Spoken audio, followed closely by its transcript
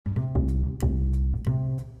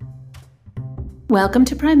Welcome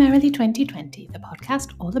to Primarily 2020, the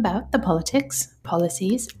podcast all about the politics,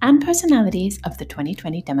 policies, and personalities of the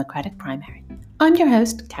 2020 Democratic primary. I'm your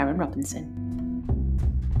host, Karen Robinson.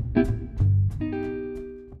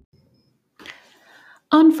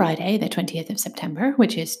 On Friday, the 20th of September,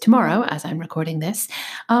 which is tomorrow as I'm recording this,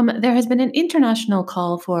 there has been an international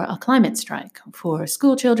call for a climate strike for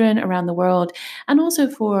school children around the world and also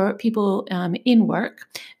for people in work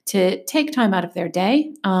to take time out of their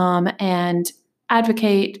day and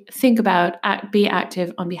advocate, think about, be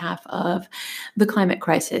active on behalf of the climate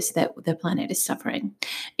crisis that the planet is suffering.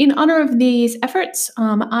 In honor of these efforts,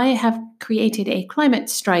 I have created a climate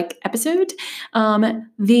strike episode.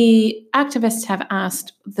 The activists have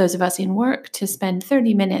asked those of us in work to spend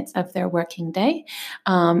 30 minutes of their working day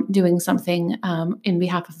doing something in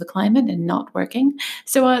behalf of the climate and not working.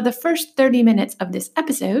 So the first 30 minutes of this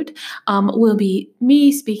episode will be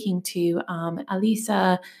me speaking to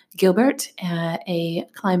Alisa Gilbert, a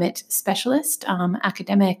climate specialist,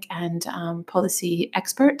 academic, and policy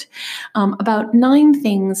expert, about 9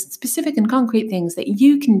 things, specific and concrete things that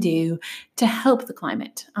you can do to help the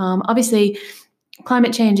climate. Obviously,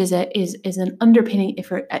 climate change is an underpinning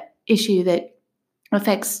issue that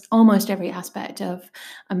affects almost every aspect of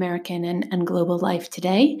American and global life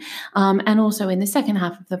today. And also in the second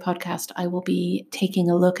half of the podcast, I will be taking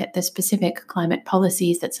a look at the specific climate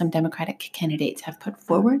policies that some Democratic candidates have put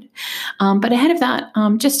forward. But ahead of that,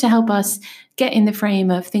 just to help us get in the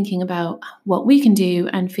frame of thinking about what we can do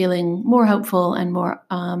and feeling more hopeful and more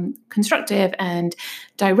constructive and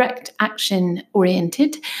direct action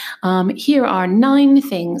oriented, here are 9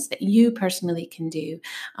 things that you personally can do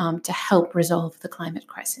to help resolve the climate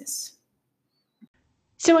crisis.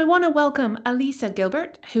 So I want to welcome Alisa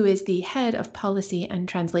Gilbert, who is the head of policy and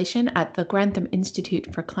translation at the Grantham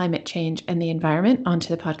Institute for Climate Change and the Environment,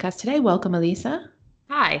 onto the podcast today. Welcome, Alisa.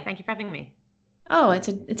 Hi, thank you for having me. Oh, it's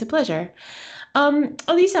a pleasure.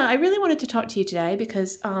 Alisa, I really wanted to talk to you today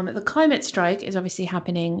because the climate strike is obviously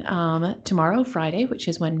happening tomorrow, Friday, which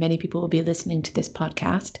is when many people will be listening to this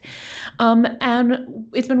podcast. And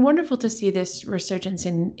it's been wonderful to see this resurgence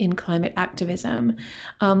in climate activism.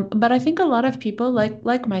 But I think a lot of people,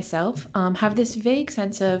 like myself, have this vague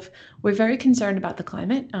sense of we're very concerned about the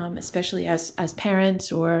climate, especially as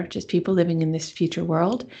parents or just people living in this future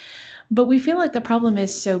world. But we feel like the problem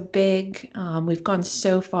is so big, we've gone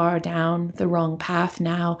so far down the wrong path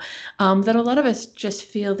now, that a lot of us just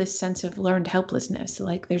feel this sense of learned helplessness,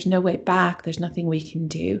 like there's no way back, there's nothing we can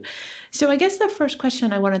do. So I guess the first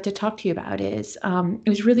question I wanted to talk to you about is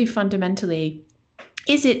really fundamentally,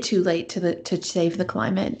 is it too late to save the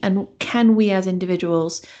climate? And can we as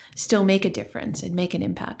individuals still make a difference and make an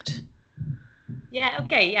impact?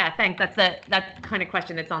 Yeah, thanks. That's the kind of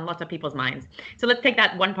question that's on lots of people's minds. So let's take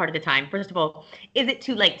that one part at a time. First of all, is it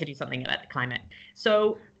too late to do something about the climate?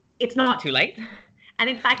 So it's not too late. And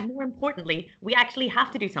in fact, more importantly, we actually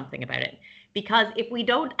have to do something about it. Because if we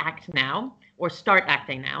don't act now or start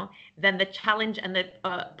acting now, then the challenge and the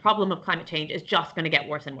problem of climate change is just going to get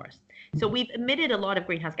worse and worse. So we've emitted a lot of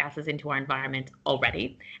greenhouse gases into our environment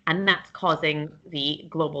already, and that's causing the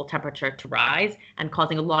global temperature to rise and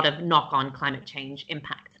causing a lot of knock-on climate change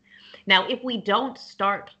impacts. Now, if we don't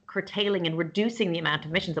start curtailing and reducing the amount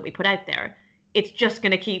of emissions that we put out there, it's just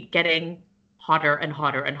going to keep getting hotter and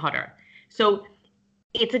hotter and hotter. So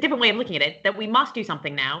it's a different way of looking at it, that we must do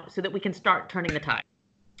something now so that we can start turning the tide,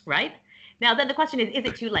 right? Now, then the question is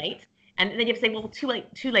it too late? And then you have to say, well,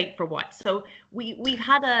 too late for what? So we've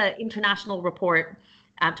had an international report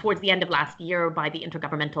towards the end of last year by the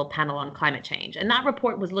Intergovernmental Panel on Climate Change. And that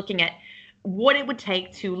report was looking at what it would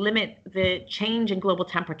take to limit the change in global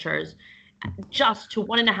temperatures just to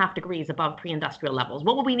 1.5 degrees above pre-industrial levels.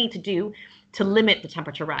 What would we need to do to limit the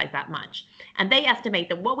temperature rise that much? And they estimate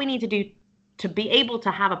that what we need to do to be able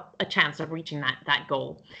to have a chance of reaching that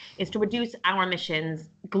goal is to reduce our emissions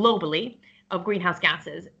globally of greenhouse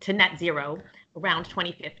gases to net zero around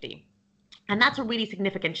 2050. And that's a really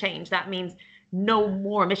significant change. That means no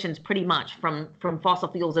more emissions pretty much from fossil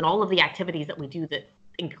fuels and all of the activities that we do, that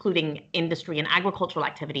including industry and agricultural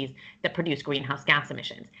activities that produce greenhouse gas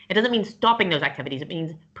emissions. It doesn't mean stopping those activities, it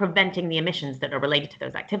means preventing the emissions that are related to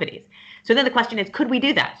those activities. So then the question is, could we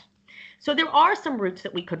do that? So there are some routes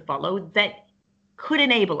that we could follow that could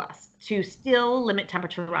enable us to still limit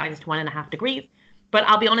temperature rise to 1.5 degrees. But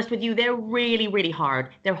I'll be honest with you, they're really, really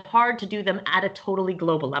hard. They're hard to do them at a totally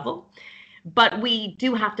global level. But we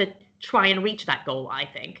do have to try and reach that goal, I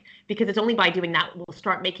think, because it's only by doing that we'll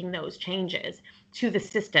start making those changes to the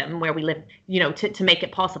system where we live, to make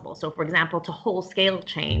it possible. So, for example, to whole scale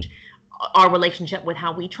change our relationship with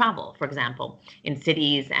how we travel, for example, in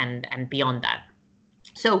cities and beyond that.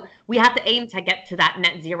 So we have to aim to get to that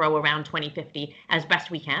net zero around 2050 as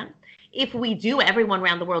best we can. If we do, everyone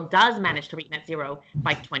around the world does manage to reach net zero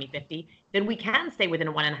by 2050, then we can stay within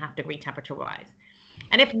a 1.5 degree temperature rise.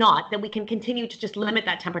 And if not, then we can continue to just limit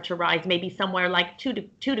that temperature rise, maybe somewhere like 2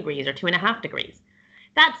 degrees or 2.5 degrees.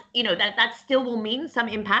 That's, that still will mean some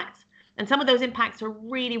impacts. And some of those impacts are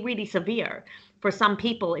really, really severe for some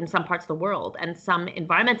people in some parts of the world and some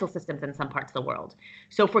environmental systems in some parts of the world.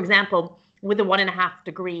 So, for example, with a 1.5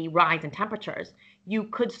 degree rise in temperatures, you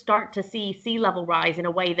could start to see sea level rise in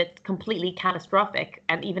a way that's completely catastrophic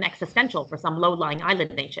and even existential for some low-lying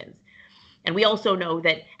island nations. And we also know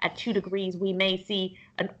that at 2 degrees, we may see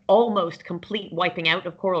an almost complete wiping out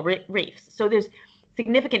of coral reefs. So there's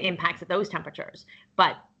significant impacts at those temperatures.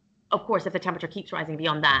 But of course, if the temperature keeps rising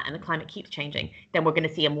beyond that and the climate keeps changing, then we're going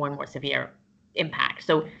to see a more and more severe impact.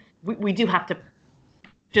 So we do have to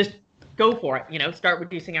just go for it, start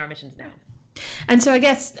reducing our emissions now. And so I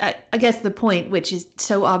guess the point, which is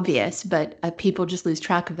so obvious, but people just lose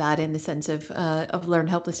track of that in the sense of learned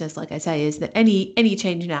helplessness, like I say, is that any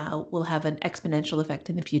change now will have an exponential effect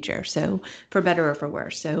in the future. So for better or for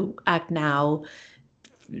worse. So act now.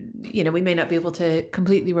 We may not be able to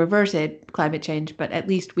completely reverse it, climate change, but at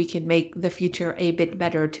least we can make the future a bit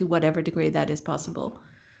better to whatever degree that is possible.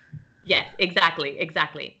 Yes, exactly.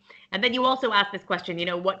 And then you also ask this question,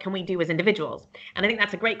 what can we do as individuals? And I think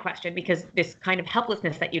that's a great question, because this kind of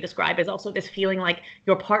helplessness that you describe is also this feeling like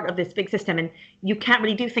you're part of this big system and you can't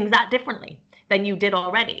really do things that differently than you did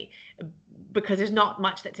already, because there's not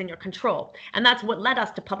much that's in your control. And that's what led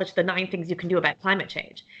us to publish the 9 things you can do about climate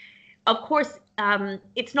change. Of course,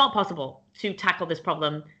 it's not possible to tackle this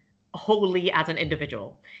problem wholly as an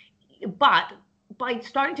individual. But by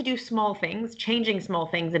starting to do small things, changing small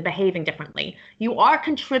things and behaving differently, you are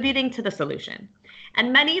contributing to the solution.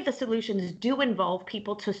 And many of the solutions do involve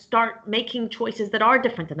people to start making choices that are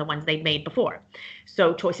different than the ones they've made before.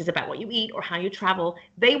 So choices about what you eat or how you travel,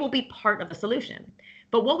 they will be part of the solution.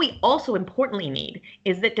 But what we also importantly need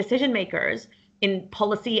is that decision makers in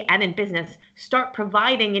policy and in business start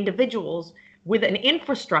providing individuals with an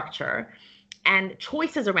infrastructure and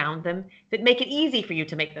choices around them that make it easy for you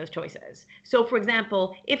to make those choices. So, for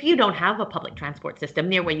example, if you don't have a public transport system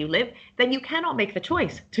near where you live, then you cannot make the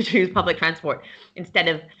choice to choose public transport instead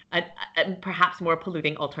of a perhaps more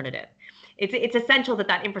polluting alternative. It's essential that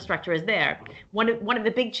that infrastructure is there. One of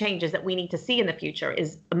the big changes that we need to see in the future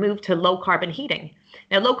is a move to low carbon heating.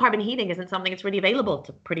 Now, low carbon heating isn't something that's really available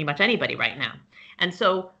to pretty much anybody right now. And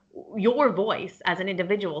so your voice as an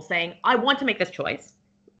individual saying, I want to make this choice,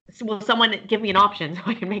 will someone give me an option so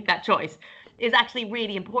I can make that choice, is actually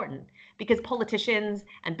really important, because politicians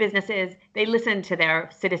and businesses, they listen to their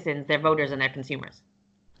citizens, their voters, and their consumers.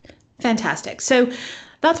 Fantastic. So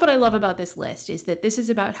that's what I love about this list, is that this is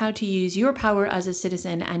about how to use your power as a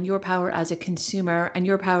citizen and your power as a consumer and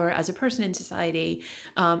your power as a person in society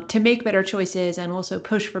to make better choices and also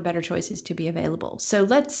push for better choices to be available. So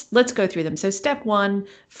let's go through them. So step 1,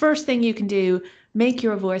 first thing you can do, make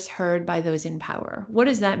your voice heard by those in power. What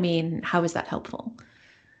does that mean? How is that helpful?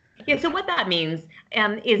 Yeah, so what that means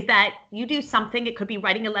is that you do something. It could be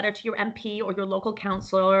writing a letter to your MP or your local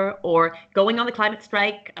councillor, or going on the climate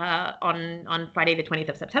strike on Friday, the 20th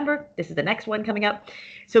of September. This is the next one coming up.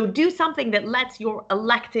 So do something that lets your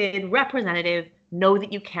elected representative know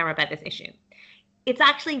that you care about this issue. It's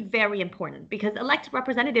actually very important, because elected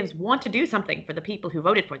representatives want to do something for the people who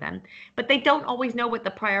voted for them, but they don't always know what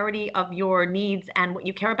the priority of your needs and what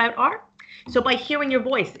you care about are. So by hearing your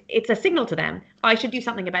voice, it's a signal to them, I should do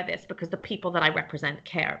something about this because the people that I represent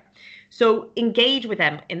care. So engage with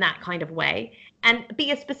them in that kind of way and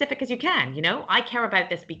be as specific as you can. I care about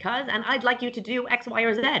this because, and I'd like you to do X, Y,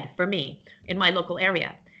 or Z for me in my local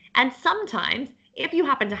area. And sometimes if you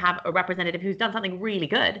happen to have a representative who's done something really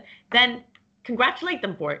good, then congratulate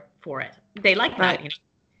them for it. They like that.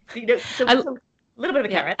 Right. So a little bit of a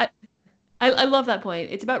carrot. I love that point.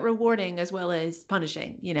 It's about rewarding as well as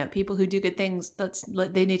punishing. People who do good things,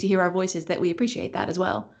 they need to hear our voices, that we appreciate that as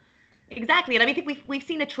well. Exactly. And I think we've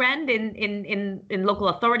seen a trend in local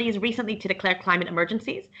authorities recently to declare climate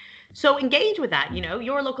emergencies. So engage with that.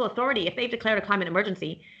 Your local authority, if they've declared a climate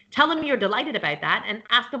emergency, tell them you're delighted about that and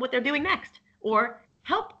ask them what they're doing next, or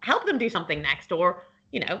help them do something next, or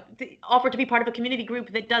offer to be part of a community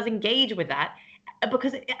group that does engage with that.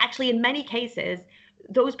 Because actually, in many cases,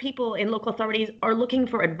 those people in local authorities are looking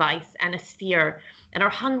for advice and a steer and are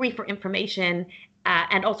hungry for information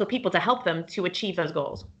and also people to help them to achieve those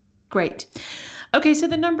goals. Great. Okay, so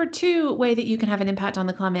the number two way that you can have an impact on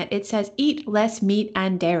the climate, it says eat less meat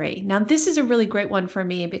and dairy. Now, this is a really great one for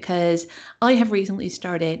me because I have recently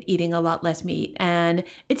started eating a lot less meat, and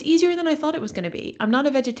it's easier than I thought it was going to be. I'm not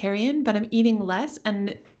a vegetarian, but I'm eating less,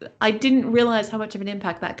 and I didn't realize how much of an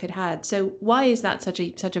impact that could have. So why is that such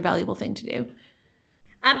a valuable thing to do?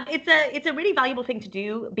 It's a really valuable thing to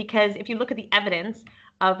do because if you look at the evidence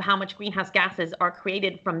of how much greenhouse gases are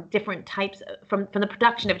created from different types from the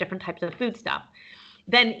production of different types of food stuff,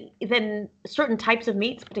 then certain types of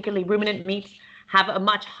meats, particularly ruminant meats, have a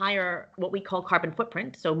much higher what we call carbon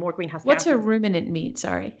footprint, so more greenhouse What's a gases. ruminant meat?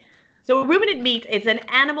 Sorry. So a ruminant meat is an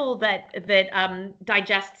animal that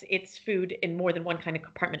digests its food in more than one kind of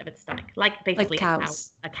compartment of its stomach, like Like basically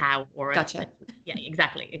cows. a cow or Gotcha. yeah,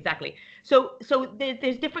 exactly. So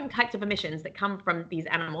there's different types of emissions that come from these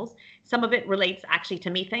animals. Some of it relates actually to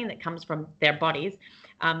methane that comes from their bodies,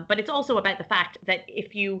 but it's also about the fact that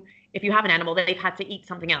if you have an animal, they've had to eat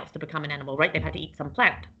something else to become an animal, right? They've had to eat some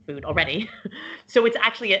plant food already. So it's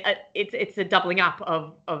actually it's a doubling up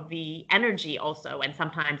of the energy also, and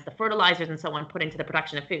sometimes the fertilizers and so on put into the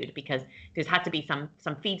production of food because there's had to be some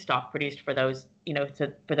feedstock produced for those,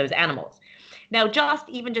 for those animals. Now,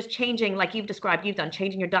 just changing, like you've described, you've done,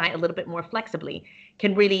 changing your diet a little bit more flexibly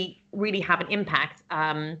can really have an impact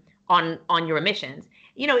on your emissions.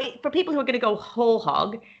 For people who are going to go whole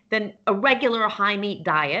hog, then a regular high meat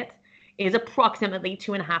diet is approximately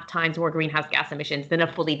 2.5 times more greenhouse gas emissions than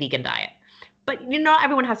a fully vegan diet. But not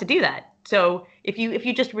everyone has to do that. So if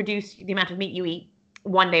you just reduce the amount of meat you eat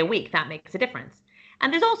one day a week, that makes a difference.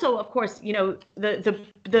 And there's also, of course,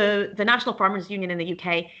 the National Farmers Union in the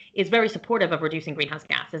UK is very supportive of reducing greenhouse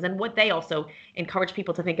gases. And what they also encourage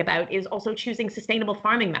people to think about is also choosing sustainable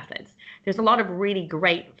farming methods. There's a lot of really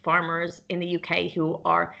great farmers in the UK who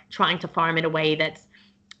are trying to farm in a way that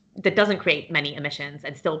doesn't create many emissions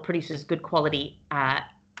and still produces good quality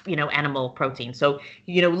animal protein. So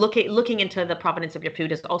looking into the provenance of your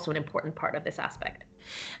food is also an important part of this aspect.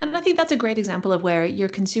 And I think that's a great example of where your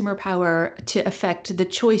consumer power to affect the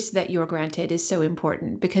choice that you're granted is so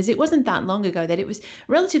important, because it wasn't that long ago that it was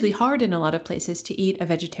relatively hard in a lot of places to eat a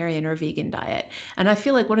vegetarian or vegan diet. And I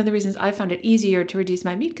feel like one of the reasons I found it easier to reduce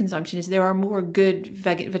my meat consumption is there are more good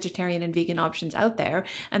vegetarian and vegan options out there.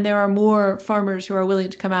 And there are more farmers who are willing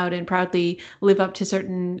to come out and proudly live up to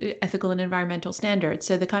certain ethical and environmental standards.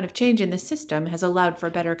 So the kind of change in the system has allowed for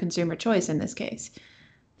better consumer choice in this case.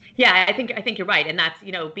 Yeah, I think you're right, and that's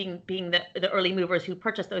being the early movers who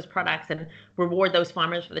purchase those products and reward those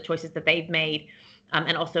farmers for the choices that they've made,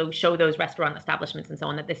 and also show those restaurant establishments and so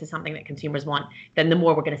on that this is something that consumers want. Then the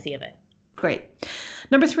more we're going to see of it. Great.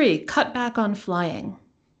 Number three, cut back on flying.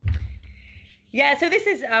 Yeah, so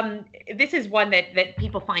this is one that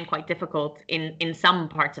people find quite difficult in some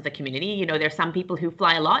parts of the community. There's some people who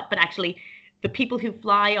fly a lot, but actually the people who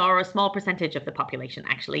fly are a small percentage of the population,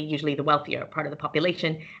 actually, usually the wealthier part of the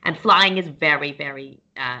population. And flying is very, very,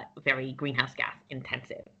 very greenhouse gas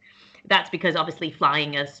intensive. That's because obviously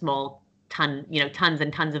flying a small tons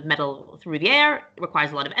and tons of metal through the air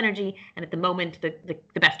requires a lot of energy. And at the moment,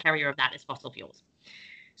 the best carrier of that is fossil fuels.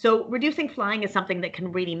 So reducing flying is something that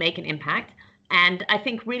can really make an impact. And I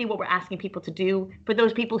think really what we're asking people to do for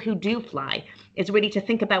those people who do fly is really to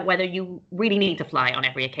think about whether you really need to fly on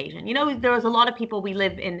every occasion. There's a lot of people, we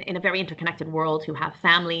live in a very interconnected world, who have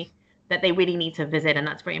family that they really need to visit, and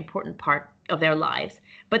that's a very important part of their lives.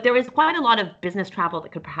 But there is quite a lot of business travel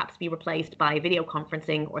that could perhaps be replaced by video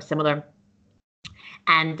conferencing or similar.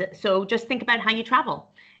 And so just think about how you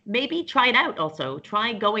travel. Maybe try it out also.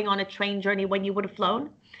 Try going on a train journey when you would have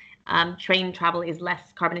flown. Train travel is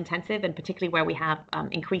less carbon intensive, and particularly where we have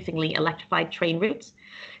increasingly electrified train routes.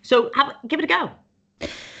 So give it a go.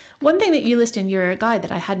 One thing that you list in your guide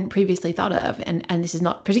that I hadn't previously thought of, and this is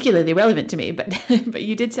not particularly relevant to me, but but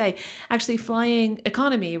you did say actually flying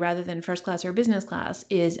economy rather than first class or business class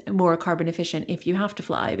is more carbon efficient if you have to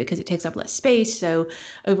fly because it takes up less space. So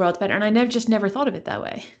overall, it's better. And I never thought of it that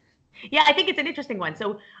way. Yeah, I think it's an interesting one.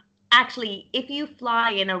 So actually, if you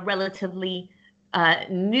fly in a relatively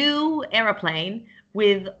new airplane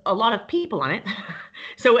with a lot of people on it,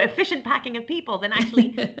 so efficient packing of people, then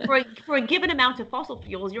actually for a given amount of fossil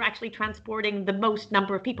fuels, you're actually transporting the most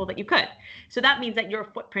number of people that you could. So that means that your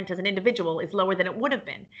footprint as an individual is lower than it would have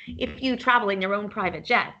been. If you travel in your own private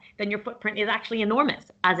jet, then your footprint is actually enormous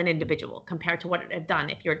as an individual compared to what it had done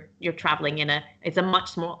if you're traveling it's a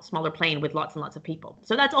much smaller plane with lots and lots of people.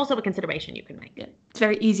 So that's also a consideration you can make. Yeah. It's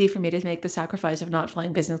very easy for me to make the sacrifice of not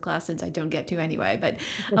flying business class since I don't get to anyway. But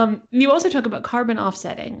you also talk about carbon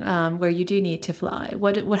offsetting, where you do need to fly.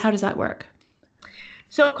 How does that work?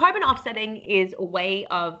 So carbon offsetting is a way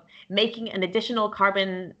of making an additional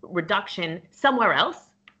carbon reduction somewhere else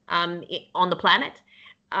on the planet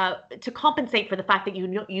to compensate for the fact that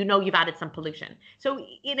you've added some pollution. So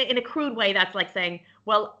in a crude way, that's like saying,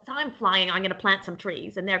 well, so I'm flying, I'm going to plant some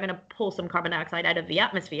trees, and they're going to pull some carbon dioxide out of the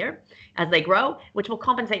atmosphere as they grow, which will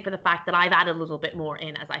compensate for the fact that I've added a little bit more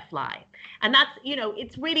in as I fly. And that's,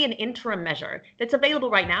 it's really an interim measure that's available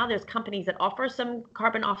right now. There's companies that offer some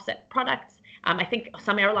carbon offset products. I think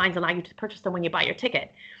some airlines allow you to purchase them when you buy your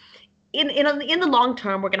ticket. In the long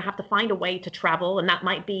term, we're going to have to find a way to travel, and that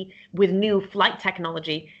might be with new flight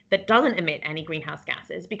technology that doesn't emit any greenhouse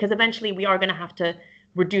gases, because eventually we are going to have to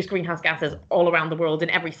reduce greenhouse gases all around the world in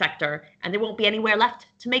every sector, and there won't be anywhere left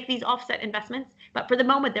to make these offset investments. But for the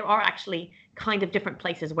moment, there are actually kind of different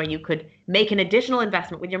places where you could make an additional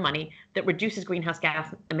investment with your money that reduces greenhouse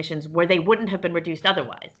gas emissions where they wouldn't have been reduced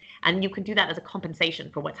otherwise. And you can do that as a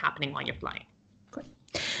compensation for what's happening while you're flying.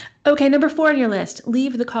 Okay, number 4 on your list,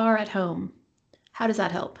 leave the car at home. How does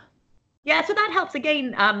that help? Yeah, so that helps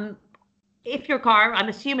again. If your car, I'm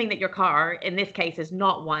assuming that your car in this case is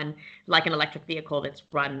not one like an electric vehicle that's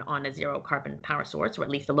run on a zero carbon power source, or at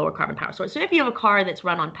least a lower carbon power source. So if you have a car that's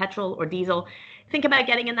run on petrol or diesel, think about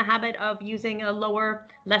getting in the habit of using a lower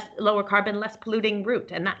carbon, less polluting route.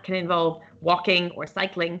 And that can involve walking or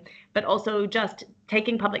cycling, but also just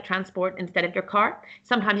taking public transport instead of your car.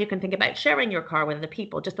 Sometimes you can think about sharing your car with other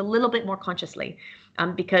people just a little bit more consciously,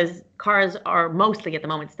 because cars are mostly at the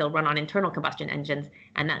moment still run on internal combustion engines,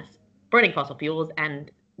 and that's burning fossil fuels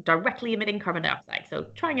and directly emitting carbon dioxide. So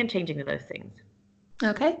trying and changing those things.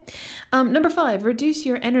 Okay. Number 5, reduce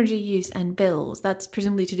your energy use and bills. That's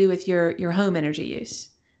presumably to do with your home energy use.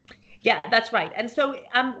 Yeah, that's right. And so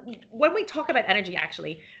when we talk about energy,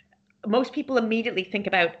 actually, most people immediately think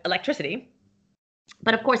about electricity.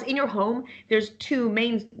 But of course, in your home, there's two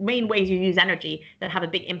main ways you use energy that have a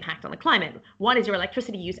big impact on the climate. One is your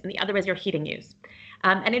electricity use, and the other is your heating use.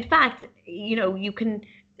 And in fact, you can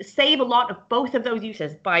save a lot of both of those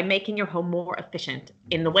uses by making your home more efficient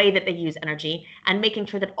in the way that they use energy, and making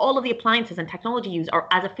sure that all of the appliances and technology used are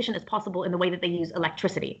as efficient as possible in the way that they use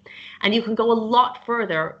electricity. And you can go a lot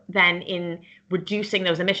further than in reducing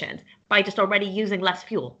those emissions by just already using less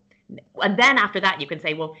fuel. And then after that, you can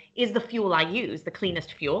say, well, is the fuel I use the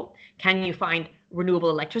cleanest fuel? Can you find renewable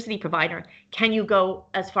electricity provider? Can you go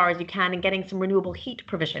as far as you can in getting some renewable heat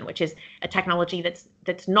provision, which is a technology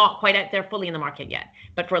that's not quite out there fully in the market yet,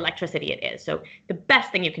 but for electricity it is. So the best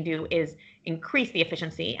thing you can do is increase the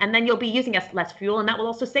efficiency, and then you'll be using less fuel, and that will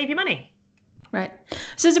also save you money. Right.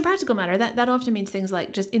 So as a practical matter, that often means things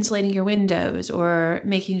like just insulating your windows or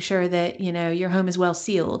making sure that, your home is well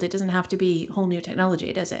sealed. It doesn't have to be whole new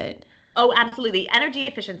technology, does it? Oh, absolutely. Energy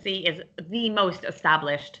efficiency is the most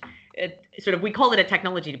established we call it a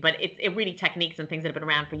technology, but it really techniques and things that have been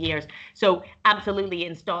around for years. So absolutely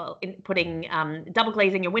putting double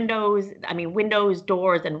glazing your windows. I mean, windows,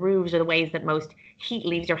 doors, and roofs are the ways that most heat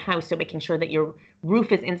leaves your house. So making sure that your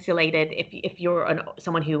roof is insulated if you're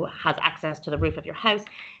someone who has access to the roof of your house.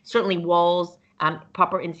 Certainly walls,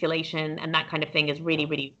 proper insulation, and that kind of thing is really,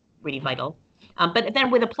 really, really vital. But then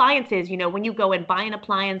with appliances, when you go and buy an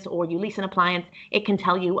appliance or you lease an appliance, it can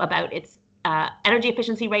tell you about its energy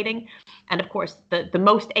efficiency rating. And of course, the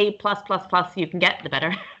most A++ you can get, the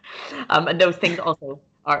better. And those things also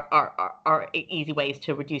are easy ways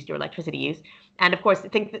to reduce your electricity use. And of course,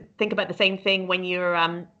 think about the same thing when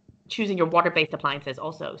you're choosing your water-based appliances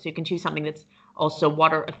also. So you can choose something that's also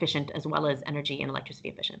water efficient as well as energy and electricity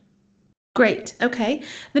efficient. Great. Okay.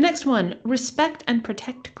 The next one, respect and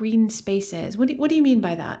protect green spaces. What do you mean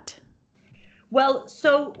by that? Well,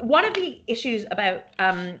 so one of the issues about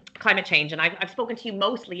climate change, and I've spoken to you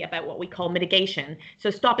mostly about what we call mitigation, so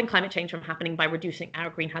stopping climate change from happening by reducing our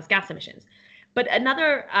greenhouse gas emissions. But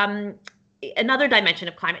another dimension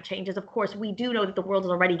of climate change is, of course, we do know that the world is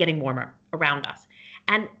already getting warmer around us.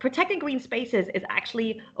 And protecting green spaces is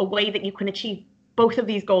actually a way that you can achieve both of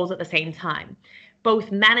these goals at the same time, both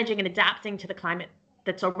managing and adapting to the climate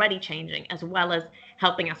that's already changing, as well as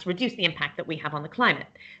helping us reduce the impact that we have on the climate.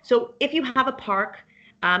 So if you have a park,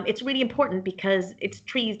 it's really important because its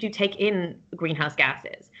trees do take in greenhouse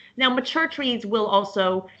gases. Now, mature trees will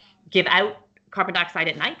also give out carbon dioxide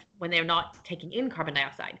at night when they're not taking in carbon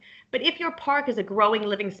dioxide. But if your park is a growing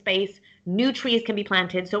living space, new trees can be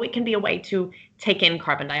planted, so it can be a way to take in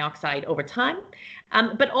carbon dioxide over time.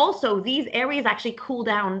 But also, these areas actually cool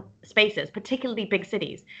down spaces, particularly big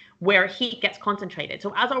cities, where heat gets concentrated.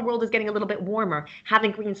 So as our world is getting a little bit warmer,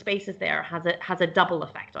 having green spaces there has a double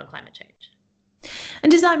effect on climate change.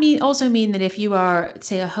 And does that also mean that if you are,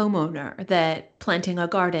 say, a homeowner, that planting a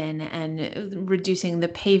garden and reducing the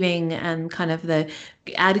paving and kind of the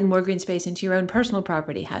adding more green space into your own personal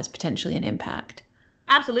property has potentially an impact.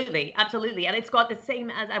 Absolutely, absolutely. And it's got the same,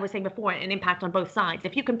 as I was saying before, an impact on both sides.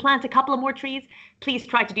 If you can plant a couple of more trees, please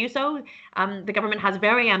try to do so. The government has a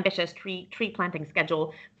very ambitious tree planting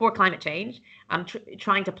schedule for climate change.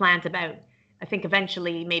 Trying to plant about, I think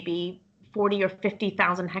eventually maybe 40 or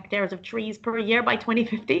 50,000 hectares of trees per year by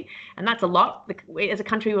 2050. And that's a lot. As a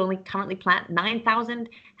country, we only currently plant 9,000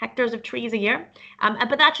 hectares of trees a year.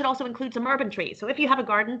 But that should also include some urban trees. So if you have a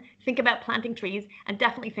garden, think about planting trees, and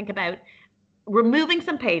definitely think about removing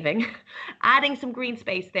some paving, adding some green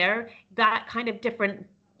space there. That kind of different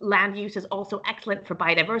land use is also excellent for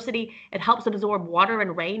biodiversity. It helps absorb water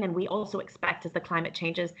and rain, and we also expect, as the climate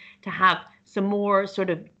changes, to have some more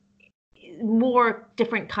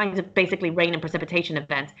different kinds of basically rain and precipitation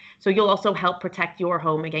events. So you'll also help protect your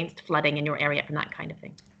home against flooding in your area from that kind of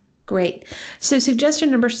thing. Great. So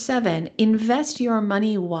suggestion number 7, invest your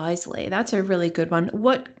money wisely. That's a really good one.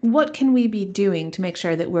 What can we be doing to make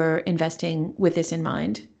sure that we're investing with this in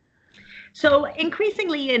mind? So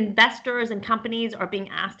increasingly, investors and companies are being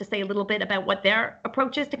asked to say a little bit about what their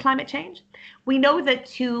approach is to climate change. We know that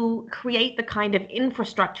to create the kind of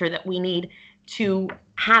infrastructure that we need to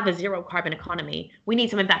have a zero carbon economy, we need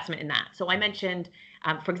some investment in that. So I mentioned,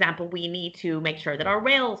 for example, we need to make sure that our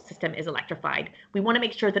rail system is electrified. We want to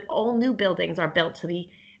make sure that all new buildings are built to the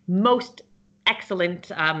most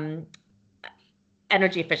excellent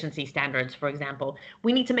energy efficiency standards, for example.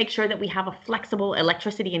 We need to make sure that we have a flexible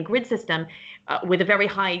electricity and grid system with a very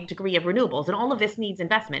high degree of renewables. And all of this needs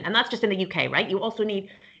investment. And that's just in the UK, right? You also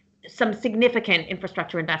need some significant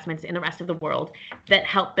infrastructure investments in the rest of the world that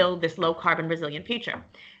help build this low carbon resilient future.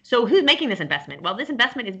 So who's making this investment? Well, this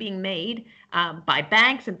investment is being made by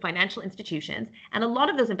banks and financial institutions. And a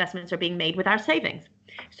lot of those investments are being made with our savings.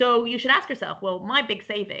 So you should ask yourself, well, my big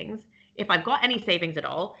savings, if I've got any savings at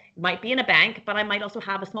all, might be in a bank, but I might also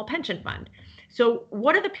have a small pension fund. So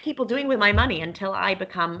what are the people doing with my money until I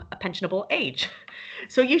become a pensionable age?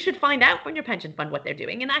 So you should find out from your pension fund what they're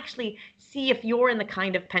doing, and actually see if you're in the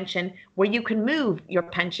kind of pension where you can move your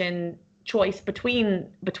pension choice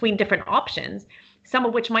between different options, some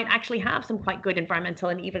of which might actually have some quite good environmental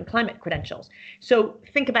and even climate credentials. So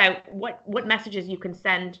think about what messages you can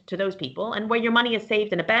send to those people, and where your money is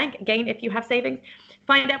saved in a bank. Again, if you have savings,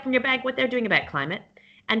 find out from your bank what they're doing about climate.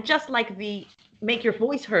 And just like the make your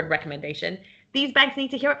voice heard recommendation, these banks need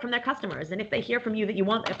to hear it from their customers. And if they hear from you that you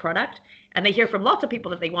want a product, and they hear from lots of people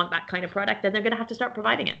that they want that kind of product, then they're going to have to start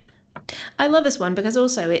providing it. I love this one because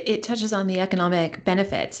also it touches on the economic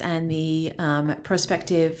benefits and the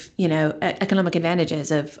prospective, economic advantages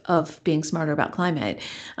of being smarter about climate.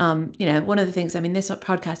 One of the things, this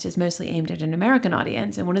podcast is mostly aimed at an American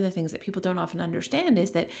audience. And one of the things that people don't often understand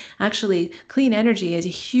is that actually clean energy is a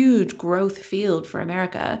huge growth field for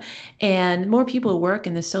America. And more people work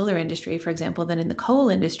in the solar industry, for example, than in the coal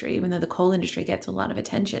industry, even though the coal industry gets a lot of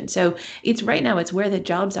attention. So it's right now, it's where the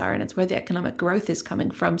jobs are and it's where the economic growth is coming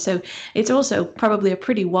from. So it's also probably a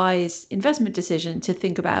pretty wise investment decision to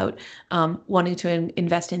think about wanting to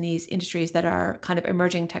invest in these industries that are kind of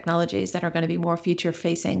emerging technologies that are going to be more future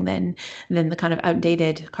facing than the kind of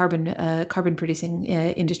outdated carbon producing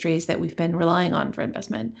industries that we've been relying on for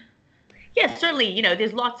investment. Yes, certainly.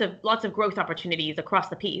 There's lots of growth opportunities across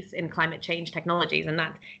the piece in climate change technologies, and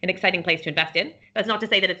that's an exciting place to invest in. That's not to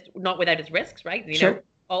say that it's not without its risks, right? Sure.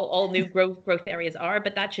 All new growth areas are,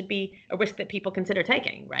 but that should be a risk that people consider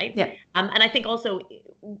taking, right? Yeah. And I think also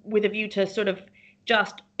with a view to sort of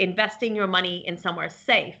just investing your money in somewhere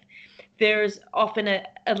safe, there's often a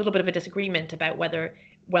little bit of a disagreement about whether,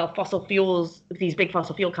 fossil fuels, these big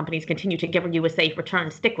fossil fuel companies continue to give you a safe return,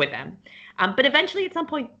 stick with them. But eventually at some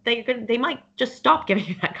point, they might just stop giving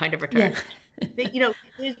you that kind of return. Yeah.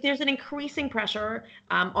 There's an increasing pressure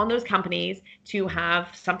on those companies to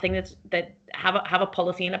have something that have a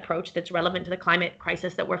policy and approach that's relevant to the climate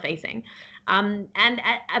crisis that we're facing. And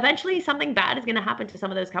eventually something bad is going to happen to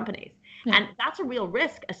some of those companies. Yeah. And that's a real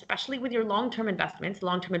risk, especially with your long-term investments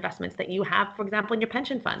that you have, for example, in your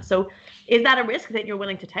pension fund. So is that a risk that you're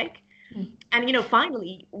willing to take? And,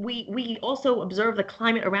 finally, we also observe the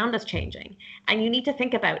climate around us changing. And you need to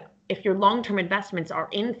think about if your long-term investments are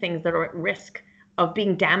in things that are at risk of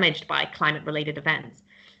being damaged by climate-related events.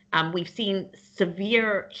 We've seen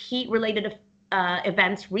severe heat-related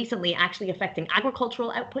events recently actually affecting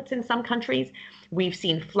agricultural outputs in some countries. We've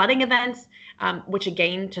seen flooding events, which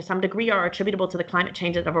again, to some degree, are attributable to the climate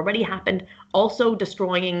changes that have already happened, also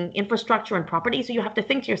destroying infrastructure and property. So you have to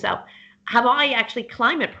think to yourself, have I actually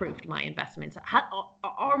climate-proofed my investments?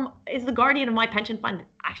 Is the guardian of my pension fund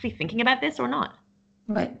actually thinking about this or not?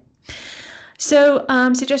 Right. So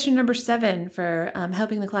suggestion number 7 for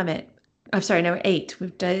helping the climate I'm sorry, number 8.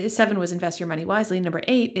 7 was invest your money wisely. Number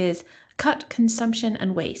 8 is cut consumption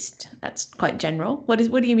and waste. That's quite general. What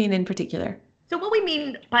do you mean in particular? So what we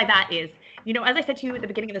mean by that is, as I said to you at the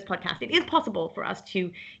beginning of this podcast, it is possible for us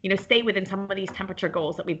to, stay within some of these temperature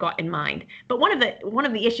goals that we've got in mind. But one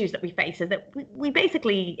of the issues that we face is that we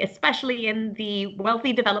basically, especially in the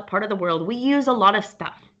wealthy, developed part of the world, we use a lot of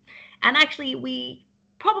stuff. And actually, we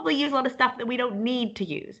probably use a lot of stuff that we don't need to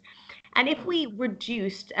use. And if we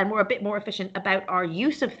reduced and were a bit more efficient about our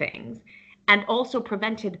use of things, and also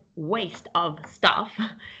prevented waste of stuff,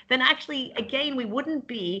 then actually, again, we wouldn't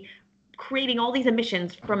be creating all these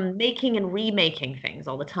emissions from making and remaking things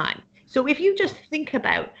all the time. So if you just think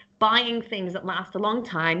about buying things that last a long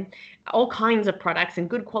time, all kinds of products and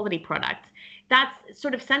good quality products, that's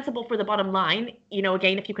sort of sensible for the bottom line,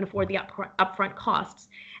 again, if you can afford the upfront costs.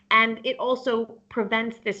 And it also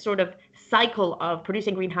prevents this sort of cycle of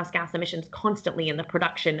producing greenhouse gas emissions constantly in the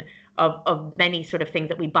production of many sort of things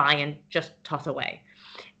that we buy and just toss away.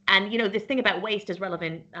 And, this thing about waste is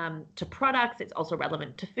relevant to products. It's also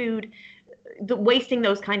relevant to food. Wasting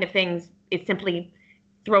those kind of things is simply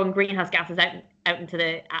throwing greenhouse gases out into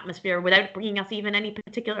the atmosphere without bringing us even any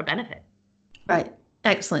particular benefit. Right.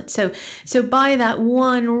 Excellent. So buy that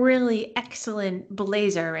one really excellent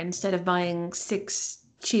blazer instead of buying 6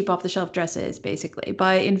 cheap off the shelf dresses, basically.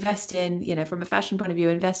 Invest in, from a fashion point of view,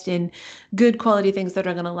 invest in good quality things that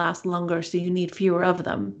are going to last longer, so you need fewer of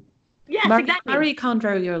them. Yes, exactly. Marie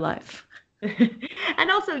Kondo your life.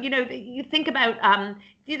 And also, you think about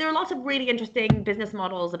there are lots of really interesting business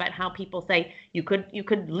models about how people say you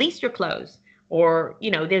could lease your clothes, or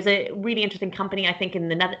there's a really interesting company, I think,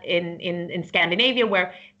 in Scandinavia,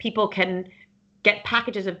 where people can get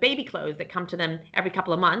packages of baby clothes that come to them every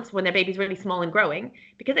couple of months when their baby's really small and growing,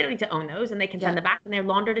 because they don't need to own those, and they can send them back and they're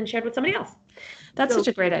laundered and shared with somebody else. That's such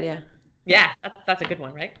a great idea. Yeah, that's a good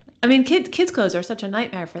one, right? I mean, kids' clothes are such a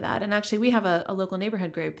nightmare for that. And actually, we have a local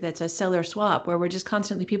neighborhood group that's a seller swap, where we're just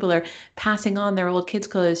constantly, people are passing on their old kids'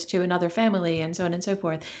 clothes to another family and so on and so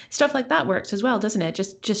forth. Stuff like that works as well, doesn't it?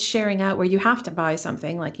 Just sharing out where you have to buy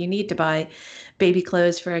something, like you need to buy baby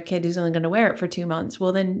clothes for a kid who's only going to wear it for 2 months.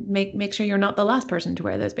 Well, then make sure you're not the last person to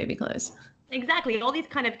wear those baby clothes. Exactly. All these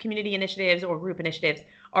kind of community initiatives or group initiatives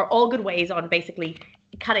are all good ways on basically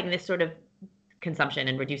cutting this sort of consumption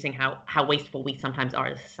and reducing how wasteful we sometimes are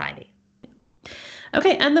as a society.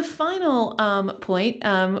 Okay, and the final point,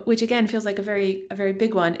 which again feels like a very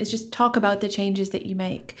big one, is just talk about the changes that you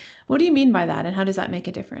make. What do you mean by that, and how does that make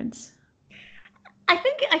a difference? I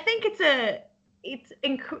think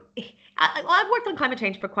I've worked on climate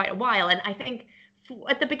change for quite a while, and I think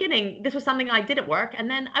at the beginning this was something I did at work, and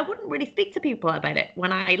then I wouldn't really speak to people about it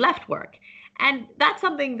when I left work, and that's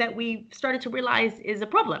something that we started to realize is a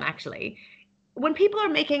problem, actually. When people are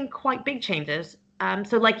making quite big changes,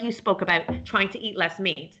 so like you spoke about trying to eat less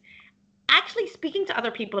meat, actually speaking to other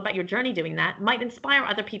people about your journey doing that might inspire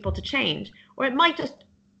other people to change, or it might just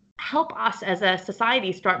help us as a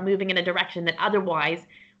society start moving in a direction that otherwise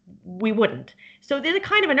we wouldn't. So there's a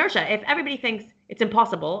kind of inertia. If everybody thinks it's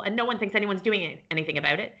impossible and no one thinks anyone's doing anything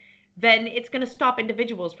about it, then it's going to stop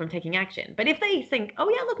individuals from taking action. But if they think, oh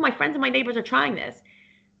yeah, look, my friends and my neighbors are trying this,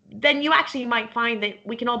 then you actually might find that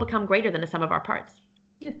we can all become greater than the sum of our parts.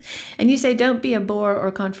 And you say, don't be a bore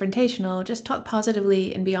or confrontational, just talk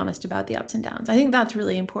positively and be honest about the ups and downs. I think that's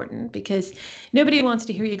really important, because nobody wants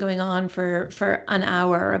to hear you going on for an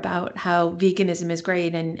hour about how veganism is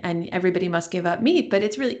great and everybody must give up meat. But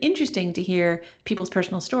it's really interesting to hear people's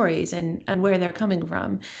personal stories and where they're coming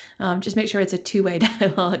from. Just make sure it's a two-way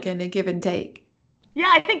dialogue and a give and take. Yeah,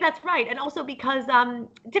 I think that's right. And also because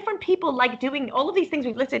different people like doing all of these things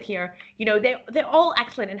we've listed here, they're all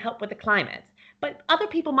excellent and help with the climate. But other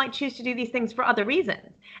people might choose to do these things for other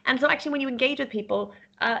reasons. And so actually, when you engage with people,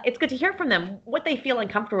 it's good to hear from them what they feel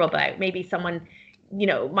uncomfortable about. Maybe someone,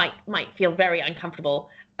 might feel very uncomfortable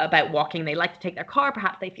about walking. They like to take their car.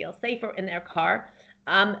 Perhaps they feel safer in their car.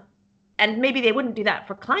 And maybe they wouldn't do that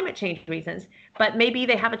for climate change reasons, but maybe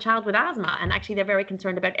they have a child with asthma and actually they're very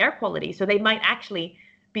concerned about air quality. So they might actually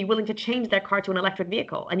be willing to change their car to an electric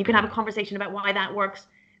vehicle. And you can have a conversation about why that works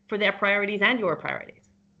for their priorities and your priorities.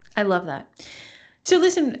 I love that. So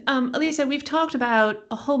listen, Elisa, we've talked about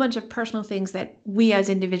a whole bunch of personal things that we as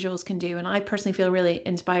individuals can do. And I personally feel really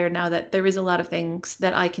inspired now that there is a lot of things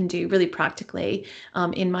that I can do really practically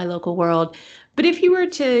in my local world. But if you were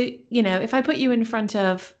to, if I put you in front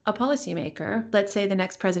of a policymaker, let's say the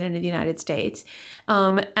next president of the United States,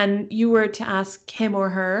 and you were to ask him or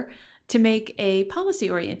her to make a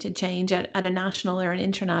policy-oriented change at a national or an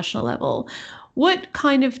international level, what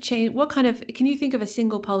kind of change, can you think of a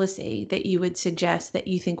single policy that you would suggest that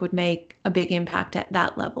you think would make a big impact at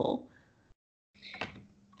that level?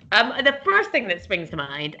 The first thing that springs to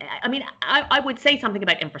mind, I mean, I would say something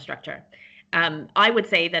about infrastructure. I would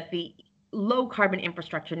say that the low carbon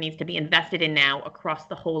infrastructure needs to be invested in now across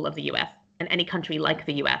the whole of the US and any country like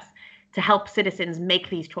the US to help citizens make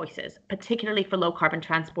these choices, particularly for low carbon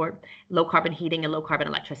transport, low carbon heating, and low carbon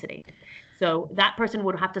electricity. So that person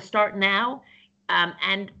would have to start now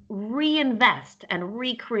and reinvest and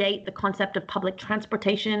recreate the concept of public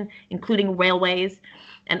transportation, including railways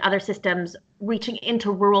and other systems reaching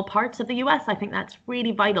into rural parts of the US. I think that's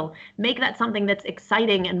really vital. Make that something that's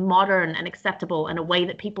exciting and modern and acceptable in a way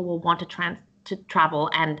that people will want to travel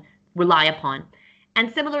and rely upon.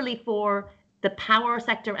 And similarly for the power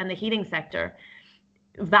sector and the heating sector,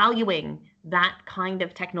 valuing that kind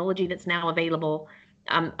of technology that's now available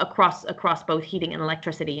across both heating and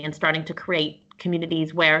electricity, and starting to create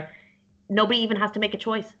communities where nobody even has to make a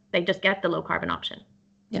choice. They just get the low carbon option.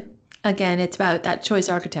 Yeah. Again, it's about that choice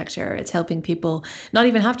architecture. It's helping people not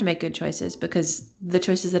even have to make good choices because the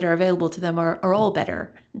choices that are available to them are all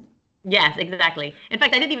better. Yes, exactly. In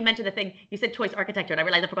fact, I didn't even mention the thing you said, choice architecture, and I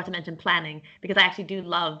realized I forgot to mention planning, because I actually do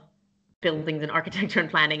love buildings and architecture and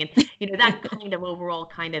planning, and that kind of overall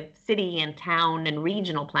kind of city and town and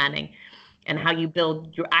regional planning, and how you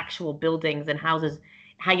build your actual buildings and houses,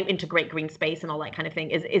 how you integrate green space and all that kind of thing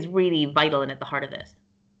is really vital and at the heart of this.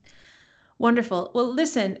 Wonderful. Well,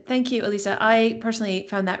 listen, thank you, Elisa. I personally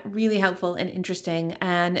found that really helpful and interesting.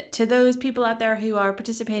 And to those people out there who are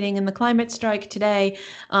participating in the climate strike today,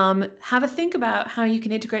 have a think about how you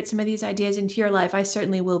can integrate some of these ideas into your life. I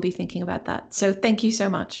certainly will be thinking about that. So thank you so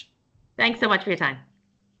much. Thanks so much for your time.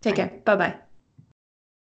 Take care. Bye-bye.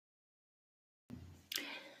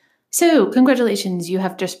 So, congratulations, you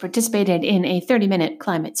have just participated in a 30-minute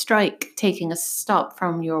climate strike, taking a stop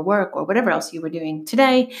from your work or whatever else you were doing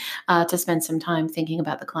today to spend some time thinking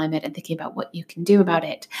about the climate and thinking about what you can do about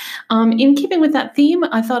it. In keeping with that theme,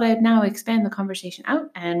 I thought I'd now expand the conversation out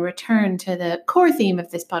and return to the core theme of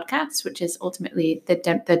this podcast, which is ultimately the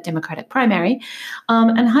Democratic primary,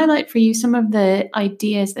 and highlight for you some of the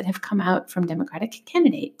ideas that have come out from Democratic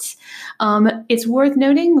candidates. It's worth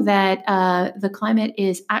noting that the climate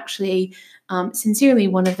is actually sincerely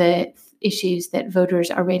one of the issues that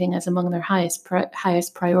voters are rating as among their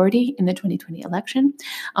highest priority in the 2020 election.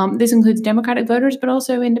 This includes Democratic voters, but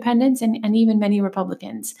also independents and even many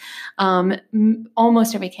Republicans.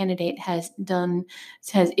 Almost every candidate has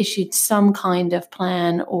issued some kind of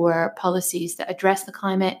plan or policies that address the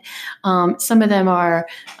climate. Some of them are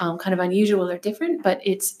kind of unusual or different, but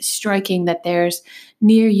it's striking that there's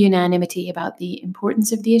near unanimity about the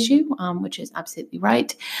importance of the issue, which is absolutely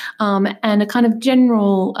right, and a kind of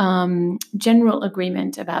general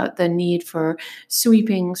agreement about the need for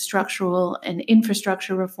sweeping structural and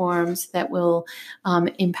infrastructure reforms that will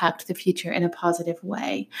impact the future in a positive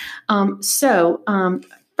way.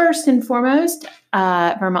 First and foremost,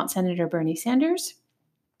 Vermont Senator Bernie Sanders.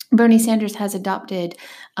 Bernie Sanders has adopted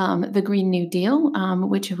the Green New Deal,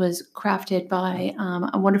 which was crafted by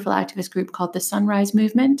a wonderful activist group called the Sunrise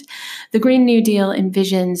Movement. The Green New Deal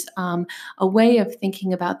envisions a way of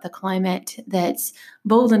thinking about the climate that's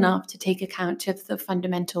bold enough to take account of the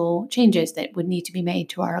fundamental changes that would need to be made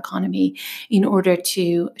to our economy in order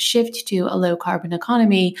to shift to a low carbon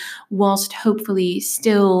economy, whilst hopefully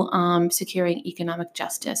still securing economic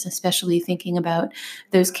justice, especially thinking about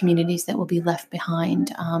those communities that will be left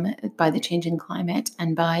behind by the changing climate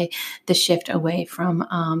and by the shift away from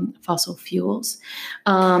fossil fuels.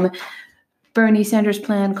 Bernie Sanders'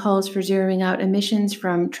 plan calls for zeroing out emissions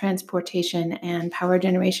from transportation and power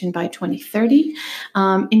generation by 2030.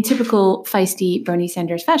 In typical feisty Bernie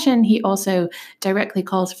Sanders fashion, he also directly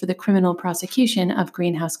calls for the criminal prosecution of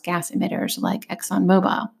greenhouse gas emitters like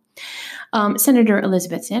ExxonMobil. Senator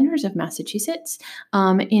Elizabeth Sanders of Massachusetts,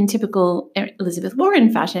 in typical Elizabeth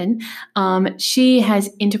Warren fashion, she has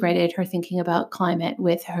integrated her thinking about climate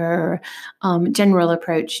with her general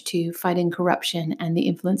approach to fighting corruption and the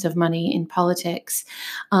influence of money in politics.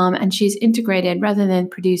 And she's integrated, rather than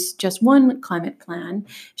produce just one climate plan,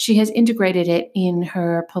 she has integrated it in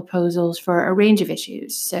her proposals for a range of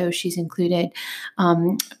issues. So she's included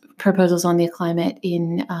proposals on the climate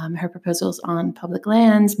in her proposals on public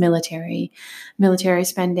lands, military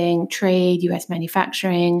spending, trade, U.S.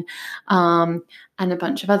 manufacturing, and a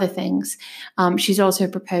bunch of other things. She's also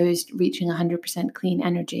proposed reaching 100% clean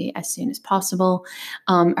energy as soon as possible.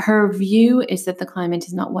 Her view is that the climate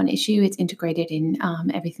is not one issue, it's integrated in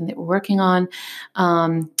everything that we're working on.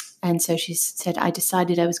 And so she said, I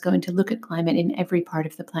decided I was going to look at climate in every part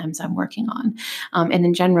of the plans I'm working on. And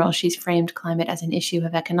in general, she's framed climate as an issue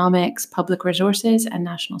of economics, public resources, and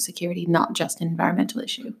national security, not just an environmental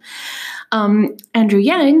issue. Andrew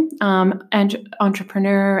Yang, an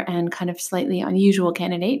entrepreneur and kind of slightly unusual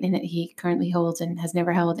candidate in that he currently holds and has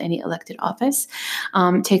never held any elected office,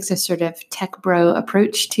 takes a sort of tech bro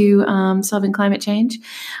approach to solving climate change.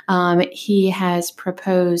 He has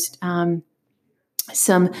proposed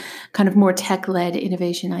some kind of more tech-led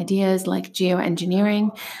innovation ideas like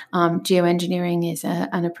geoengineering. Geoengineering is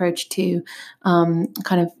an approach to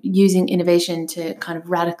kind of using innovation to kind of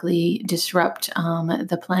radically disrupt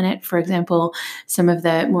the planet. For example, some of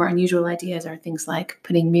the more unusual ideas are things like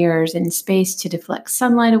putting mirrors in space to deflect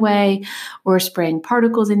sunlight away, or spraying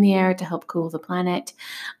particles in the air to help cool the planet.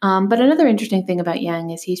 But another interesting thing about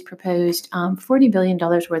Yang is he's proposed $40 billion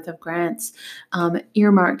worth of grants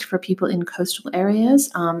earmarked for people in coastal areas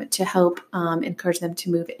to help encourage them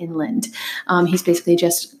to move inland. He's basically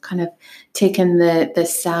just kind of taken the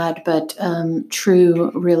sad but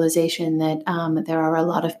true realization that there are a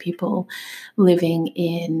lot of people living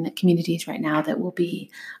in communities right now that will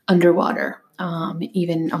be underwater.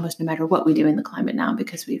 Even almost no matter what we do in the climate now,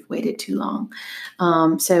 because we've waited too long.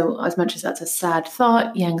 So as much as that's a sad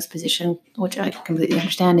thought, Yang's position, which I completely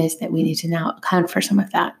understand, is that we need to now account for some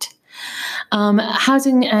of that.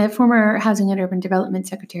 Former Housing and Urban Development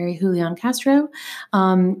Secretary Julian Castro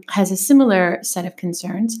has a similar set of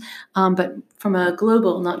concerns, but from a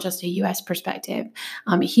global, not just a U.S. perspective.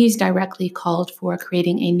 He's directly called for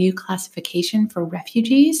creating a new classification for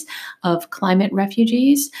refugees, of climate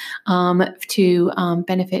refugees, to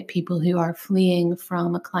benefit people who are fleeing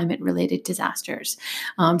from climate-related disasters.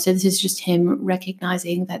 So this is just him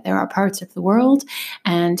recognizing that there are parts of the world,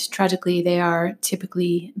 and tragically, they are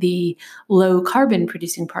typically the low carbon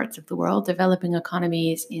producing parts of the world, developing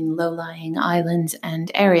economies in low-lying islands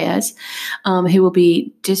and areas, who will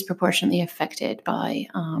be disproportionately affected by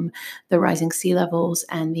the rising sea levels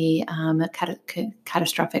and the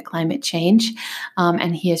catastrophic climate change.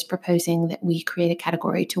 And he is proposing that we create a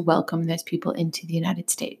category to welcome those people into the United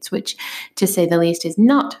States, which, to say the least, is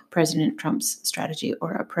not President Trump's strategy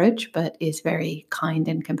or approach, but is very kind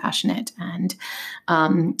and compassionate and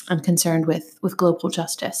concerned with global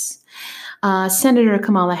justice. Senator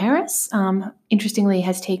Kamala Harris, interestingly,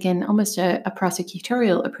 has taken almost a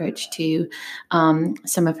prosecutorial approach to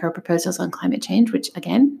some of her proposals on climate change, which,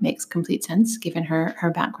 again, makes complete sense given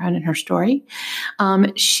her background and her story.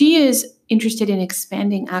 She is interested in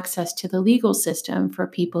expanding access to the legal system for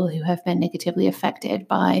people who have been negatively affected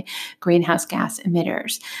by greenhouse gas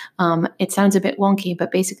emitters. It sounds a bit wonky, but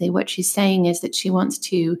basically what she's saying is that she wants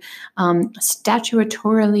to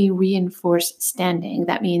statutorily reinforce standing.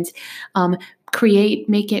 That means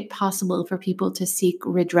make it possible for people to seek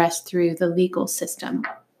redress through the legal system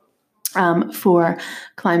for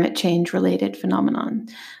climate change related phenomenon.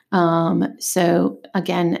 So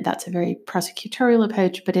again, that's a very prosecutorial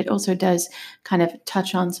approach, but it also does kind of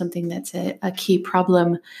touch on something that's a key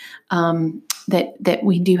problem that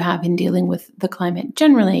we do have in dealing with the climate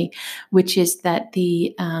generally, which is that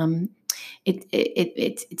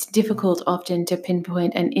it's difficult often to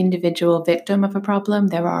pinpoint an individual victim of a problem.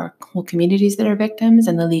 There are whole communities that are victims,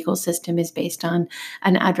 and the legal system is based on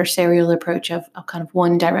an adversarial approach of kind of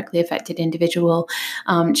one directly affected individual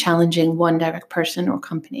challenging one direct person or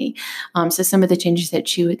company. So some of the changes that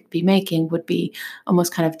she would be making would be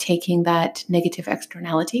almost kind of taking that negative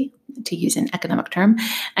externality, to use an economic term,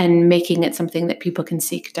 and making it something that people can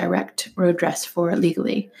seek direct redress for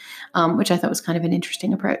legally, which I thought was kind of an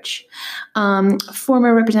interesting approach.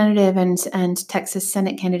 Former Representative and Texas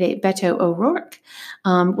Senate candidate Beto O'Rourke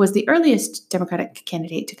was the earliest Democratic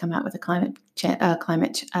candidate to come out with a climate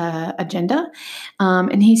agenda.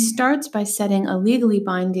 And he starts by setting a legally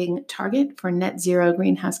binding target for net zero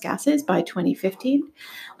greenhouse gases by 2050.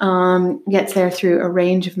 Gets there through a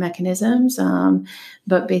range of mechanisms,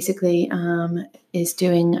 but basically is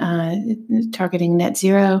doing targeting net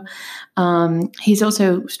zero. He's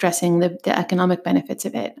also stressing the economic benefits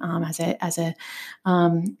of it. As a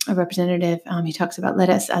representative, he talks about, let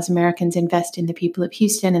us as Americans invest in the people of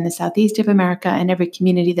Houston and the southeast of America and every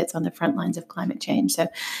community that's on the front lines of climate change. So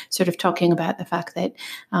sort of talking about the fact that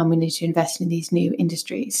we need to invest in these new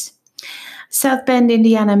industries. South Bend,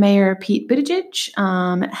 Indiana Mayor Pete Buttigieg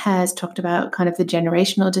has talked about kind of the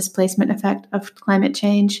generational displacement effect of climate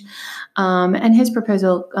change. And his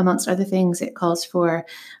proposal, amongst other things, it calls for,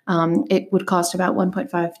 it would cost about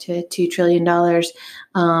 $1.5 to $2 trillion.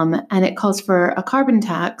 And it calls for a carbon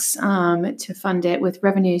tax to fund it with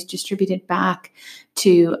revenues distributed back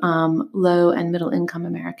to low and middle income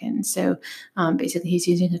Americans. So basically, he's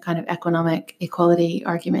using a kind of economic equality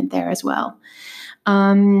argument there as well.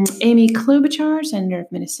 Amy Klobuchar, Senator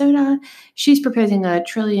of Minnesota, she's proposing $1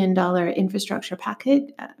 trillion infrastructure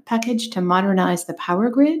package to modernize the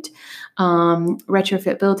power grid,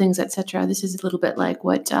 retrofit buildings, etc. This is a little bit like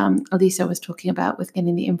what Elisa was talking about with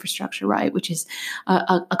getting the infrastructure right, which is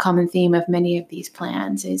a common theme of many of these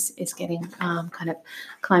plans is getting kind of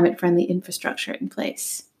climate-friendly infrastructure in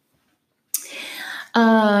place.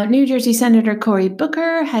 New Jersey Senator Cory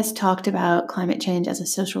Booker has talked about climate change as a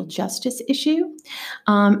social justice issue.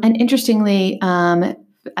 And interestingly,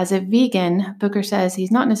 as a vegan, Booker says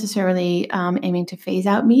he's not necessarily aiming to phase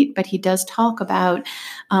out meat, but he does talk about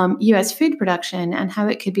U.S. food production and how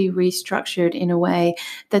it could be restructured in a way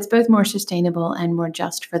that's both more sustainable and more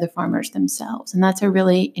just for the farmers themselves. And that's a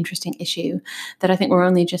really interesting issue that I think we're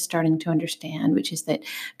only just starting to understand, which is that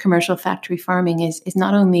commercial factory farming is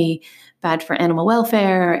not only bad for animal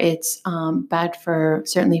welfare, it's bad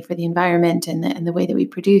certainly for the environment and the way that we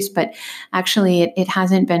produce, but actually it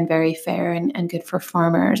hasn't been very fair and good for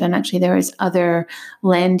farmers. And actually there is other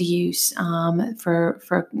land use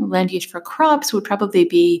for land use for crops would probably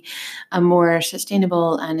be a more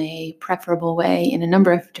sustainable and a preferable way in a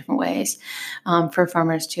number of different ways for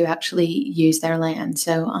farmers to actually use their land.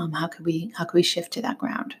 So how could we shift to that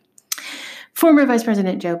ground? Former Vice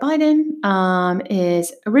President Joe Biden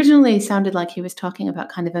is originally sounded like he was talking about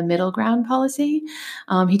kind of a middle ground policy.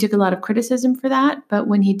 He took a lot of criticism for that, but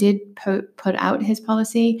when he did put out his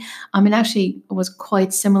policy, it actually was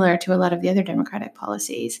quite similar to a lot of the other Democratic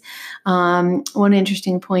policies. One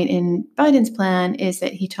interesting point in Biden's plan is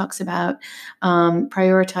that he talks about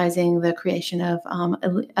prioritizing the creation of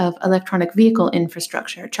electronic vehicle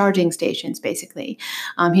infrastructure, charging stations, basically.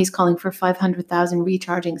 He's calling for 500,000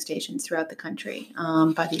 recharging stations throughout the country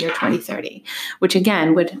by the year 2030, which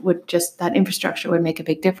again would just that infrastructure would make a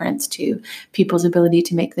big difference to people's ability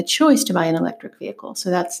to make the choice to buy an electric vehicle. So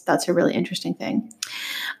that's a really interesting thing.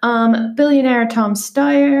 Billionaire Tom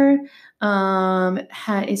Steyer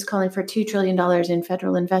is calling for $2 trillion in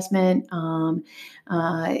federal investment.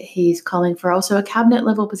 He's calling for also a cabinet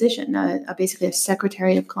level position, basically a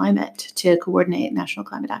secretary of climate to coordinate national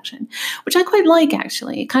climate action, which I quite like,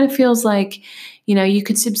 actually. It kind of feels like, you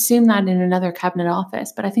could subsume that in another cabinet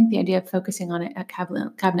office, but I think the idea of focusing on it at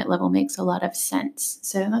cabinet level makes a lot of sense.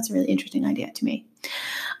 So that's a really interesting idea to me.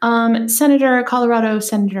 Colorado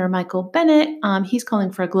Senator Michael Bennet, he's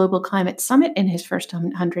calling for a global climate summit in his first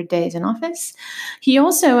 100 days in office. He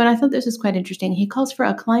also, and I thought this was quite interesting, he calls for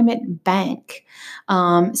a climate bank.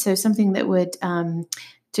 So something that would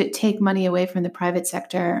to take money away from the private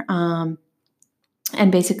sector and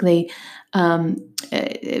basically, to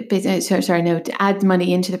add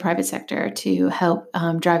money into the private sector to help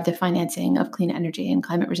drive the financing of clean energy and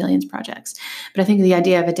climate resilience projects. But I think the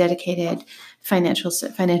idea of a dedicated financial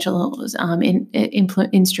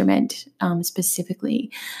instrument specifically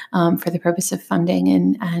for the purpose of funding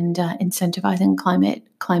and incentivizing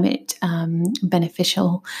climate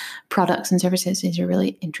beneficial products and services is a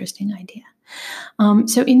really interesting idea.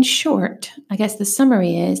 So in short, I guess the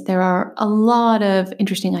summary is there are a lot of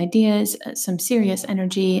interesting ideas, some serious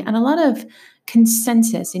energy, and a lot of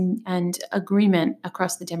consensus and agreement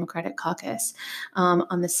across the Democratic caucus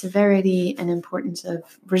on the severity and importance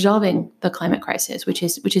of resolving the climate crisis, which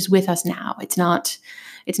is with us now. It's not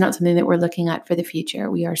something that we're looking at for the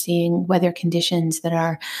future. We are seeing weather conditions that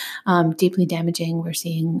are deeply damaging. We're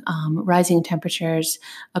seeing rising temperatures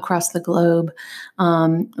across the globe.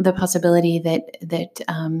 The possibility that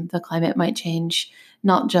the climate might change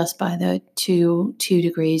not just by the two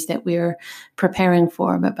degrees that we're preparing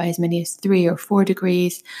for, but by as many as 3 or 4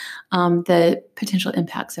 degrees. The potential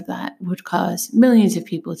impacts of that would cause millions of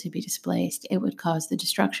people to be displaced. It would cause the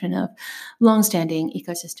destruction of longstanding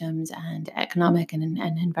ecosystems and economic and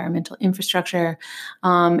environmental infrastructure.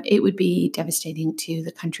 It would be devastating to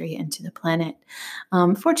the country and to the planet.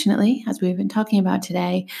 Fortunately, as we've been talking about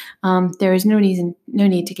today, there is no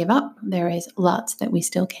need to give up. There is lots that we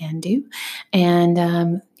still can do, and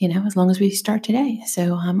as long as we start today.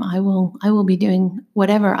 So I will be doing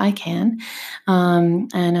whatever I can,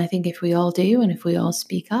 and I think if we all do, and if we all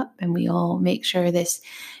speak up, and we all make sure this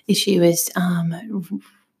issue is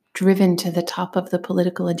driven to the top of the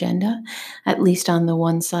political agenda, at least on the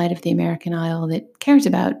one side of the American aisle that cares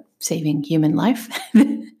about saving human life,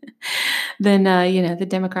 then the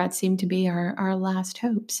Democrats seem to be our last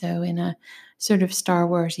hope. So in a sort of Star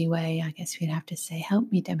Wars-y way, I guess we'd have to say,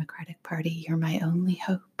 "Help me, Democratic Party, you're my only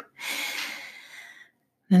hope."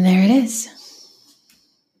 And there it is.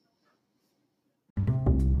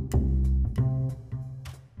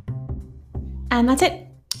 And that's it.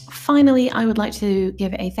 Finally, I would like to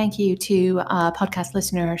give a thank you to podcast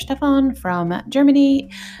listener Stefan from Germany,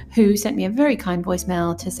 who sent me a very kind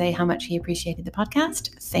voicemail to say how much he appreciated the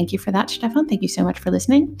podcast. Thank you for that, Stefan. Thank you so much for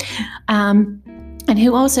listening. And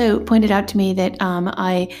who also pointed out to me that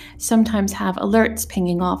I sometimes have alerts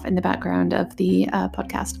pinging off in the background of the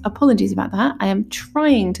podcast. Apologies about that. I am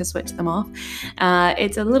trying to switch them off.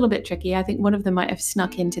 It's a little bit tricky. I think one of them might have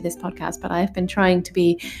snuck into this podcast, but I have been trying to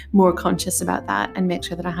be more conscious about that and make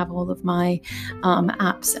sure that I have all of my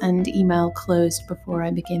apps and email closed before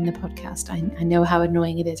I begin the podcast. I know how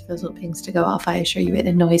annoying it is for those little pings to go off. I assure you it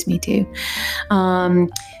annoys me too.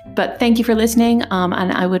 But thank you for listening,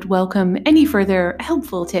 and I would welcome any further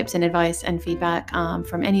helpful tips and advice and feedback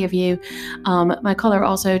from any of you. My caller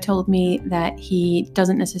also told me that he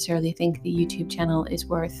doesn't necessarily think the YouTube channel is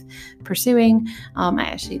worth pursuing. I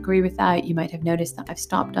actually agree with that. You might have noticed that I've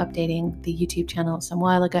stopped updating the YouTube channel some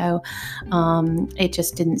while ago. It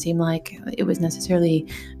just didn't seem like it was necessarily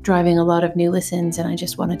driving a lot of new listens, and I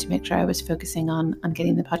just wanted to make sure I was focusing on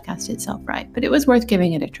getting the podcast itself right. But it was worth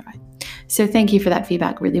giving it a try. So thank you for that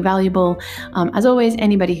feedback, really valuable. As always,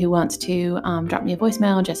 anybody who wants to drop me a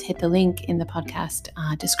voicemail, just hit the link in the podcast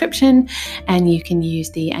description, and you can use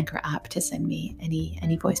the Anchor app to send me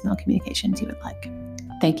any voicemail communications you would like.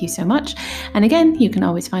 Thank you so much. And again, you can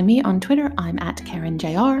always find me on Twitter. I'm at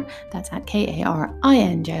KarinJR. That's at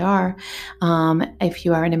KarinJR. If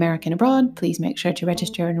you are an American abroad, please make sure to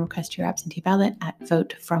register and request your absentee ballot at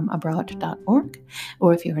votefromabroad.org.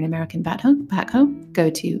 Or if you're an American back home,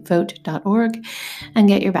 go to vote.org and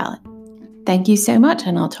get your ballot. Thank you so much,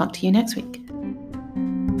 and I'll talk to you next week.